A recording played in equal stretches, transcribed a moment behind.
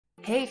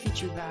Hey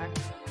feedyouback,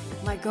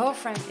 my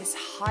girlfriend is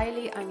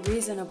highly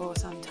unreasonable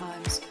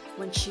sometimes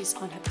when she's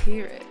on her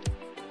period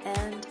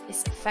and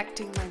is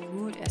affecting my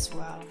mood as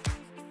well.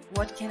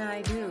 What can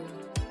I do?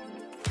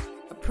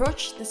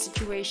 Approach the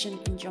situation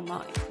in your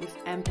mind with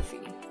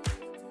empathy,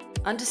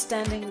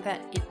 understanding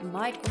that it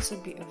might also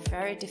be a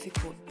very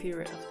difficult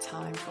period of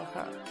time for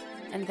her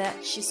and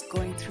that she's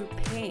going through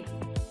pain.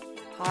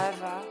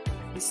 However,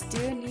 you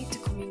still need to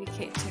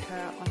communicate to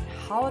her on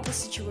how the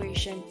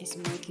situation is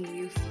making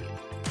you feel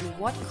and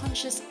what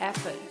conscious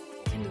effort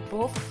can the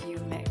both of you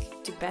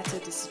make to better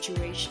the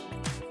situation.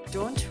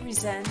 Don't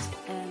resent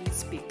and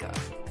speak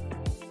up.